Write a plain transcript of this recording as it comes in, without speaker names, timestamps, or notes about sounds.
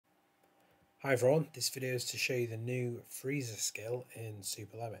Hi everyone, this video is to show you the new freezer skill in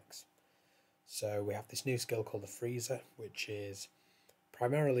SuperLemmix. So we have this new skill called the freezer, which is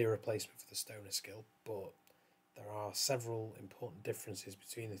primarily a replacement for the stoner skill, but there are several important differences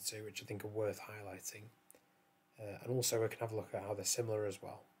between the two which I think are worth highlighting. And also we can have a look at how they're similar as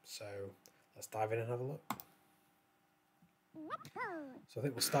well. So let's dive in and have a look. So I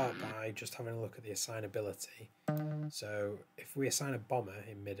think we'll start by just having a look at the assignability. So if we assign a bomber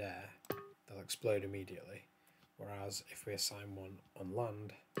in mid-air, they'll explode immediately, whereas if we assign one on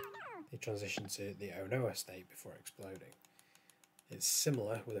land, they transition to the oh no state before exploding. It's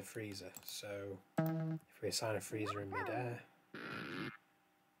similar with a freezer, so if we assign a freezer in mid-air,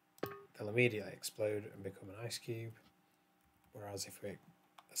 they'll immediately explode and become an ice cube, whereas if we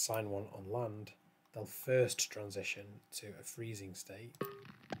assign one on land, they'll first transition to a freezing state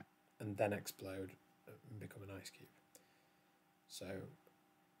and then explode and become an ice cube. So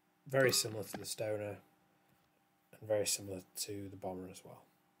very similar to the stoner and very similar to the bomber as well.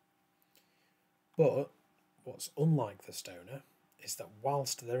 But what's unlike the stoner is that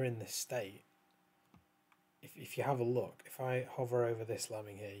whilst they're in this state, if you have a look, if I hover over this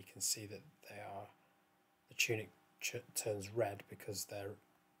lemming here, you can see that the tunic turns red because they're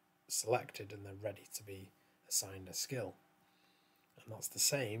selected and they're ready to be assigned a skill. And that's the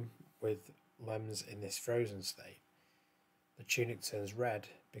same with lems in this frozen state. The tunic turns red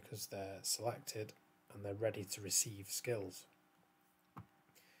because they're selected and they're ready to receive skills.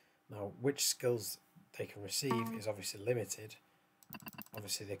 Now, which skills they can receive is obviously limited.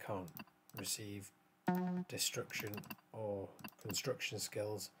 Obviously, they can't receive destruction or construction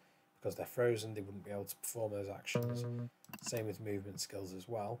skills because they're frozen. They wouldn't be able to perform those actions. Same with movement skills as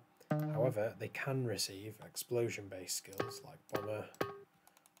well. However, they can receive explosion-based skills like bomber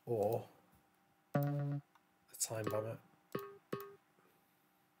or a time bomber.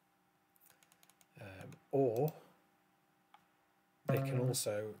 Or they can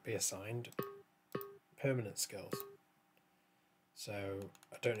also be assigned permanent skills. So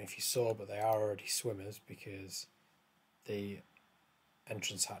I don't know if you saw, but they are already swimmers because the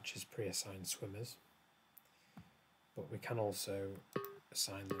entrance hatch is pre-assigned swimmers. But we can also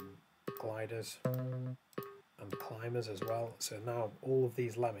assign them gliders and climbers as well. So now all of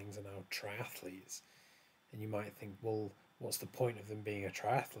these lemmings are now triathletes. And you might think, well, what's the point of them being a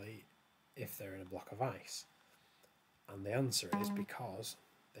triathlete if they're in a block of ice? And the answer is because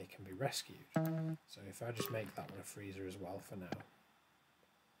they can be rescued. So if I just make that one a freezer as well for now,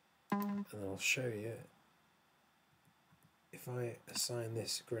 and then I'll show you, if I assign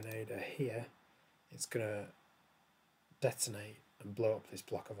this grenader here, it's going to detonate and blow up this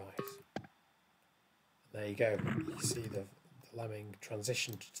block of ice. And there you go, you see the lemming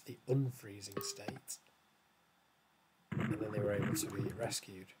transitioned to the unfreezing state, and then they were able to be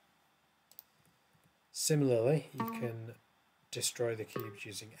rescued. Similarly, you can destroy the cubes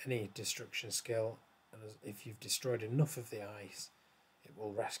using any destruction skill, and if you've destroyed enough of the ice, it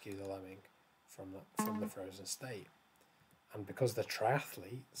will rescue the lemming from the frozen state. And because they're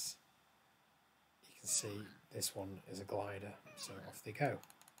triathletes, you can see this one is a glider, so off they go.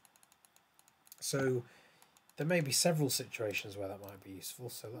 So there may be several situations where that might be useful.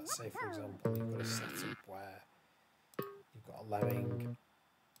 So let's say, for example, you've got a setup where you've got a lemming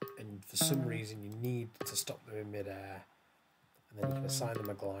and for some reason you need to stop them in mid-air, and then you can assign them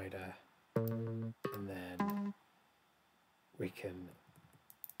a glider, and then we can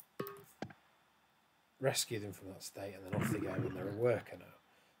rescue them from that state, and then off they go and they're a worker now.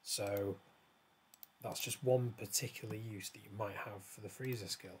 So that's just one particular use that you might have for the freezer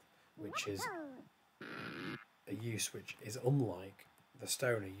skill, which is a use which is unlike the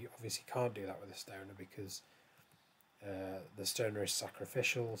stoner. You obviously can't do that with a stoner because the stoner is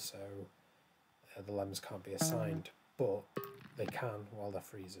sacrificial, so the lems can't be assigned, but they can while they're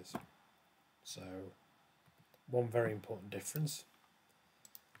freezers. So one very important difference.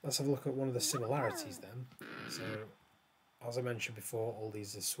 Let's have a look at one of the similarities then. So as I mentioned before, all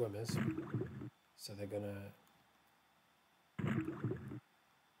these are swimmers, so they're going to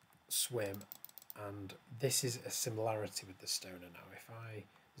swim, and this is a similarity with the stoner. Now if I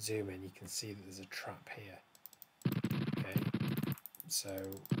zoom in, you can see that there's a trap here. Okay, so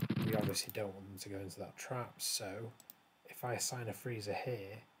we obviously don't want them to go into that trap, so if I assign a freezer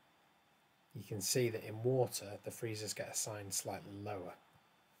here, you can see that in water the freezers get assigned slightly lower.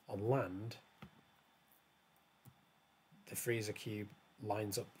 On land, the freezer cube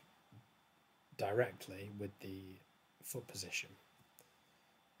lines up directly with the foot position,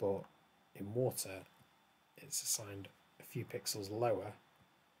 but in water it's assigned a few pixels lower,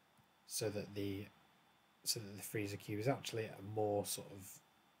 so that the freezer cube is actually at a more sort of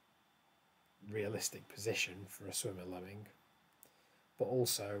realistic position for a swimmer lemming, but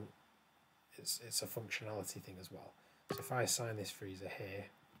also it's a functionality thing as well. So if I assign this freezer here,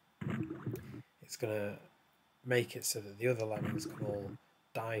 it's going to make it so that the other lemmings can all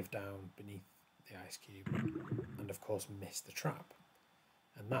dive down beneath the ice cube and of course miss the trap,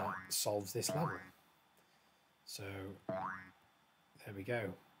 and that solves this level. So there we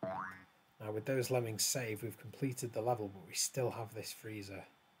go. Now with those lemmings saved, we've completed the level, but we still have this freezer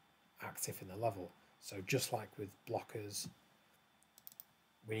active in the level. So just like with blockers,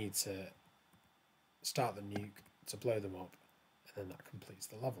 we need to start the nuke to blow them up, and then that completes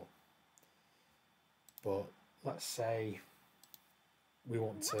the level. But let's say we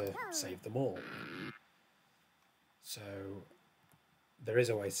want to save them all. So there is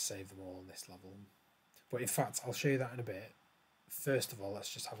a way to save them all on this level. But in fact, I'll show you that in a bit. First of all, let's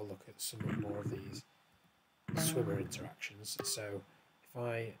just have a look at some more of these swimmer interactions. So if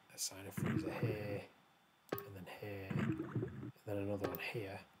I assign a freezer here, and then here, and then another one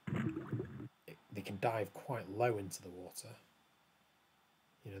here, they can dive quite low into the water.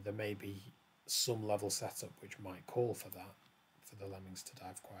 You know, there may be some level setup which might call for that, for the lemmings to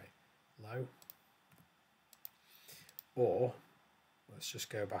dive quite low. Or, let's just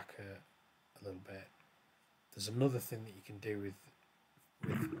go back a little bit. There's another thing that you can do with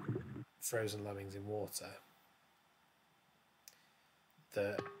frozen lemmings in water,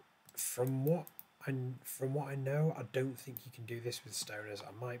 that from what I know, I don't think you can do this with stoners.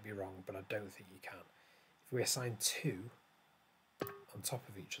 I might be wrong, but I don't think you can. If we assign two on top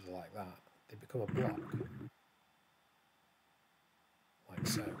of each other like that, they become a block, like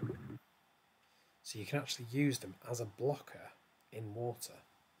so. So you can actually use them as a blocker in water.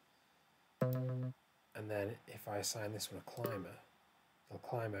 And then if I assign this one a climber, they'll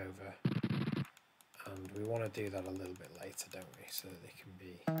climb over, and we want to do that a little bit later, don't we, so that they can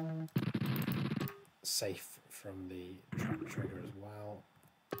be safe from the trap trigger as well.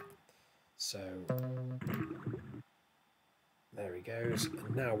 So there he goes,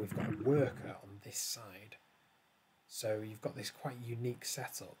 and now we've got a worker on this side. So you've got this quite unique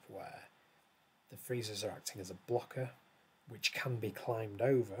setup where the freezers are acting as a blocker, which can be climbed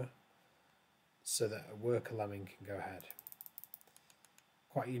over so that a worker lemming can go ahead.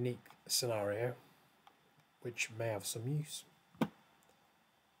 Quite a unique scenario, which may have some use.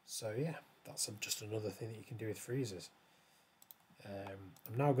 So yeah, that's just another thing that you can do with freezers.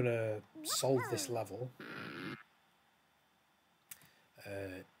 I'm now going to solve this level,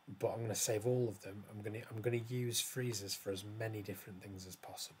 but I'm going to save all of them. I'm going to use freezers for as many different things as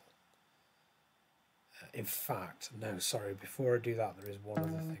possible. In fact, no, sorry, before I do that, there is one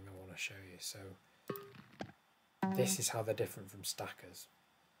other thing I want to show you. So this is how they're different from stackers.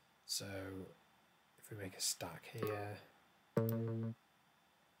 So if we make a stack here,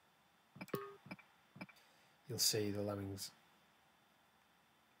 you'll see the lemmings,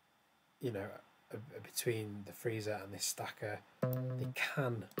 you know, between the freezer and this stacker, they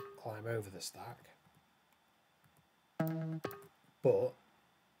can climb over the stack, but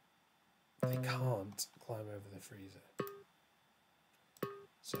they can't climb over the freezer.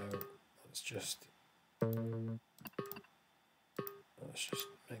 So let's just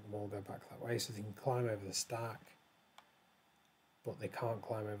make them all go back that way, so they can climb over the stack, but they can't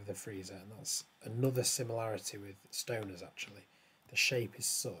climb over the freezer. And that's another similarity with stoners, actually. The shape is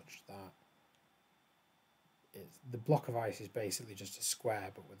such that the block of ice is basically just a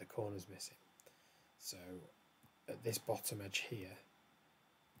square, but with the corners missing. So at this bottom edge here,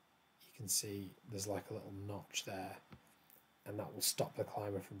 you can see there's like a little notch there, and that will stop the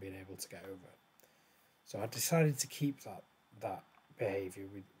climber from being able to get over. So I decided to keep that behaviour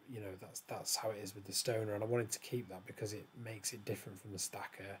with, you know, that's how it is with the stoner, and I wanted to keep that because it makes it different from the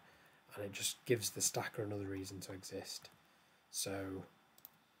stacker, and it just gives the stacker another reason to exist. So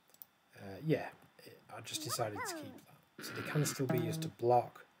yeah, I just decided to keep that. So they can still be used to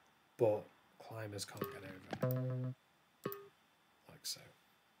block, but climbers can't get over, like so.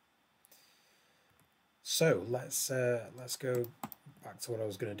 So let's go back to what I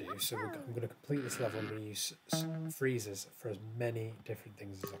was going to do. So I'm going to complete this level. I'm going to use freezers for as many different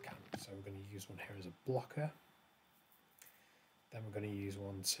things as I can. So we're going to use one here as a blocker. Then we're going to use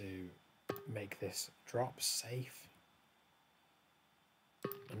one to make this drop safe.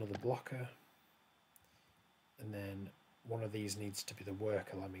 Another blocker. And then one of these needs to be the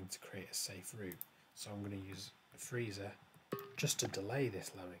worker lemming to create a safe route. So I'm going to use a freezer just to delay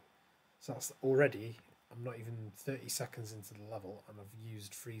this lemming. So that's already, I'm not even 30 seconds into the level, and I've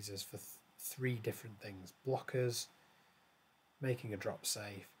used freezers for three different things: blockers, making a drop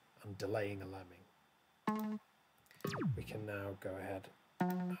safe, and delaying a lemming. We can now go ahead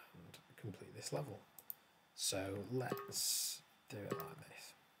and complete this level. So let's do it like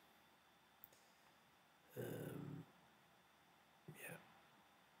this.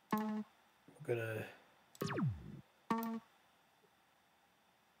 Yeah, I'm gonna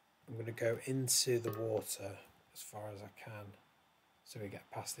go into the water as far as I can, so we get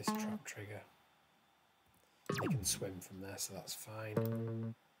past this trap trigger. They can swim from there, so that's fine.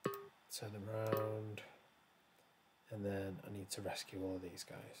 Turn them around, and then I need to rescue all of these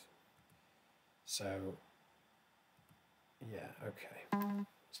guys. So yeah, okay,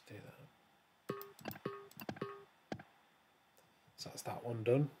 let's do that. So that's that one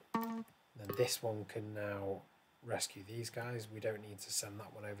done. Then this one can now rescue these guys. We don't need to send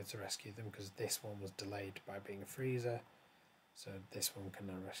that one over to rescue them because this one was delayed by being a freezer. So this one can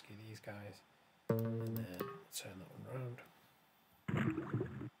now rescue these guys. And then turn that one around.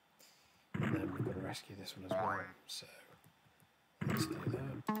 And then we've got to rescue this one as well. So let's do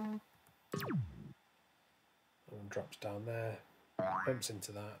that. That one drops down there, bumps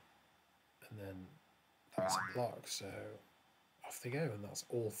into that, and then that's a block. So off they go, and that's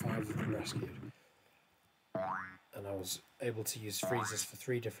all 5 of them rescued. And I was able to use freezers for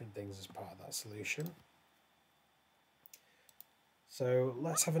 3 different things as part of that solution. So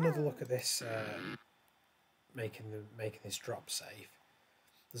let's have another look at this, making this drop safe.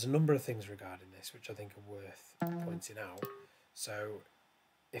 There's a number of things regarding this which I think are worth pointing out. So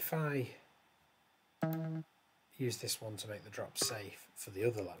if I use this one to make the drop safe for the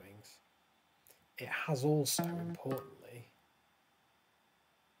other lemmings, it has also, importantly,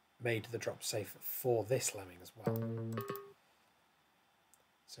 made the drop safe for this lemming as well.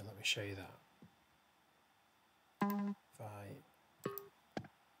 So let me show you that. If I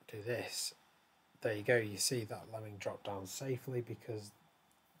do this, there you go, you see that lemming drop down safely because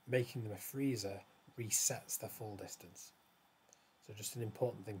making them a freezer resets their fall distance. So just an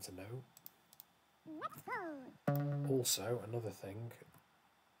important thing to know. Also, another thing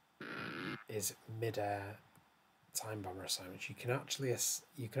is mid-air time bomber assignments. You can actually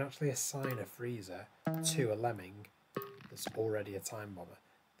assign a freezer to a lemming that's already a time bomber.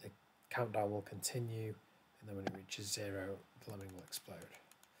 The countdown will continue, and then when it reaches 0, the lemming will explode.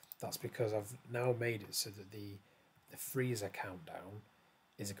 That's because I've now made it so that the freezer countdown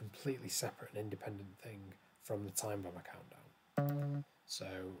is a completely separate and independent thing from the time bomber countdown.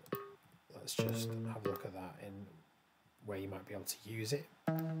 So let's just have a look at that in where you might be able to use it.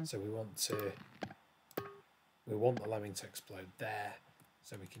 So we want the lemming to explode there,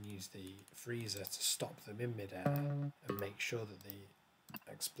 so we can use the freezer to stop them in midair and make sure that they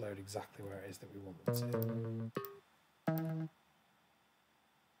explode exactly where it is that we want them to.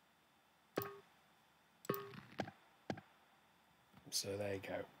 So there you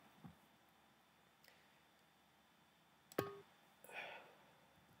go.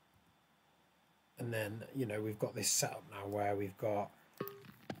 And then, you know, we've got this setup now where we've got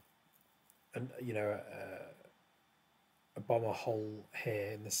a bomber hole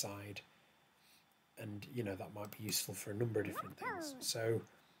here in the side, and you know that might be useful for a number of different things. So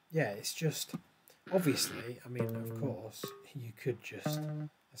yeah, it's just, obviously, I mean, of course you could just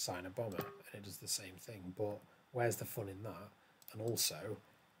assign a bomber and it does the same thing, but where's the fun in that? And also,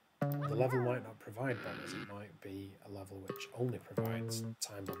 the level might not provide bombers. It might be a level which only provides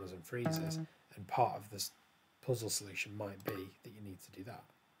time bombers and freezers, and part of this puzzle solution might be that you need to do that.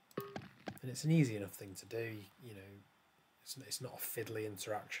 And it's an easy enough thing to do. You know, it's not a fiddly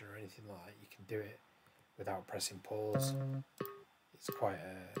interaction or anything like that. You can do it without pressing pause. It's quite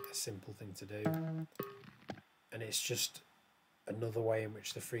a simple thing to do, and it's just another way in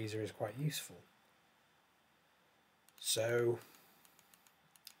which the freezer is quite useful. So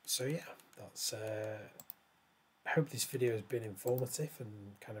yeah, that's. I hope this video has been informative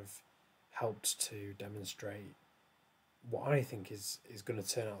and kind of helped to demonstrate what I think is going to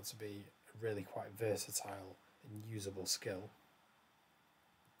turn out to be a really quite versatile and usable skill.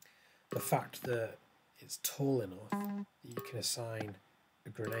 The fact that it's tall enough that you can assign a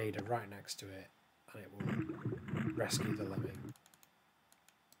grenade right next to it and it will rescue the lemming,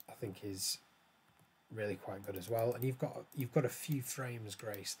 I think is really quite good as well. And you've got a few frames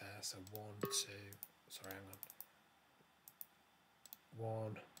grace there, so 1, 2, sorry, hang on,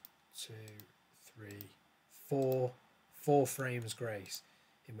 1, 2, 3, 4 frames grace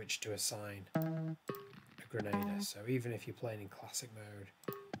in which to assign a grenader. So even if you're playing in classic mode,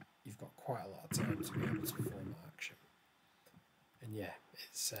 you've got quite a lot of time to be able to perform that action. And yeah,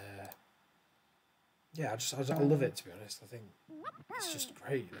 it's yeah, I love it, to be honest. I think it's just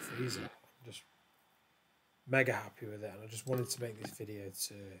great in the freezer. I'm just mega happy with it, and I just wanted to make this video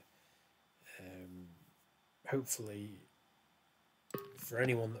to hopefully for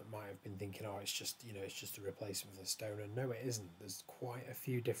anyone that might have been thinking, oh, it's just, you know, it's just a replacement for the stoner. No, it isn't. There's quite a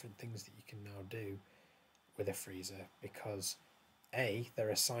few different things that you can now do with a freezer, because A, they're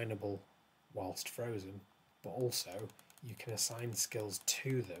assignable whilst frozen, but also you can assign skills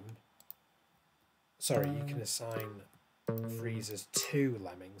to them. Sorry, you can assign freezers to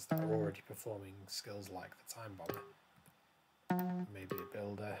lemmings that are already performing skills like the time bomber. Maybe a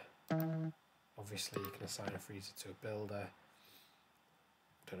builder. Obviously, you can assign a freezer to a builder.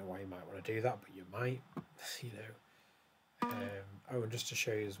 Don't know why you might want to do that, but you might, you know. Oh, and just to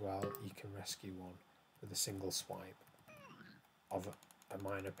show you as well, you can rescue one with a single swipe of a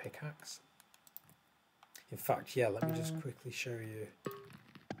minor pickaxe. In fact, yeah, let me just quickly show you.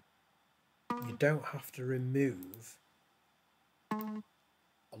 You don't have to remove a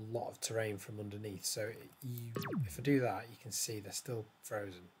lot of terrain from underneath. So if I do that, you can see they're still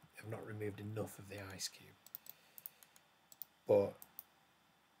frozen. I've not removed enough of the ice cube. But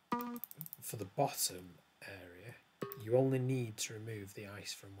for the bottom area, you only need to remove the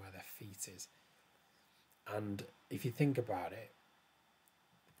ice from where their feet is. And if you think about it,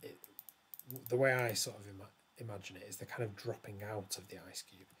 the way I sort of imagine it is they're kind of dropping out of the ice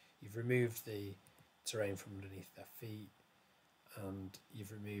cube. You've removed the terrain from underneath their feet, and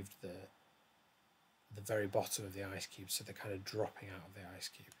you've removed the very bottom of the ice cube, so they're kind of dropping out of the ice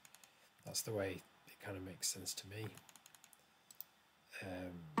cube. That's the way it kind of makes sense to me.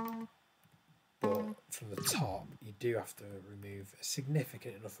 But from the top, you do have to remove a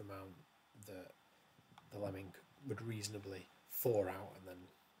significant enough amount that the lemming would reasonably thaw out, and then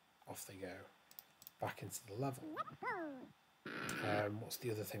off they go back into the level. What's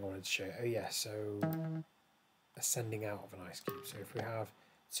the other thing I wanted to show you? Oh yeah, so ascending out of an ice cube. So if we have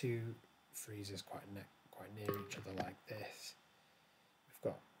two freezers quite near each other like this, we've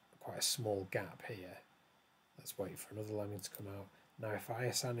got quite a small gap here. Let's wait for another lemming to come out. Now if I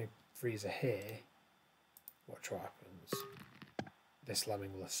assign a freezer here, watch what happens. This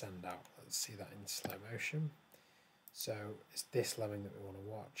lemming will ascend out. Let's see that in slow motion. So it's this lemming that we want to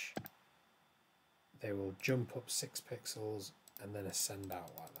watch. They will jump up 6 pixels and then ascend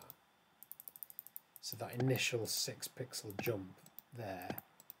out like that. So that initial 6 pixel jump there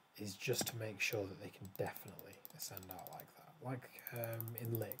is just to make sure that they can definitely ascend out like that. Like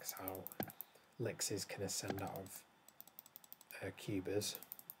in licks, how lixes can ascend out of cubers.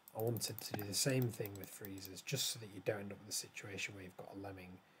 I wanted to do the same thing with freezers, just so that you don't end up with a situation where you've got a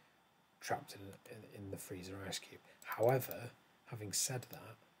lemming trapped in the freezer ice cube. However, having said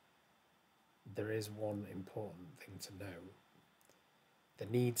that, there is one important thing to note. There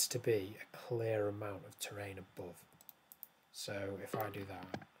needs to be a clear amount of terrain above. So if I do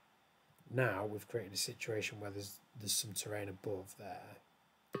that, now we've created a situation where there's some terrain above there,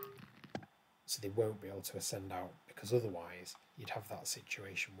 so they won't be able to ascend out, because otherwise you'd have that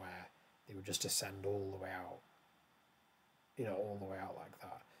situation where they would just ascend all the way out, you know, all the way out like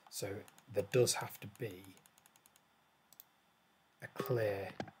that. So there does have to be a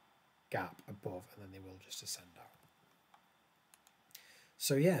clear gap above, and then they will just ascend out.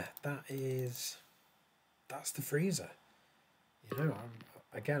 So yeah, that's the freezer. You know,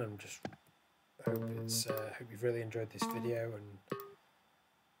 I'm just hope you've really enjoyed this video, and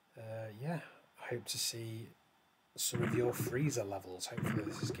yeah, I hope to see some of your freezer levels. Hopefully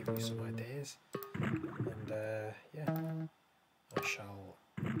this has given you some ideas, and yeah, I shall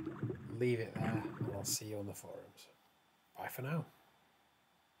leave it there, and I'll see you on the forums. Bye for now.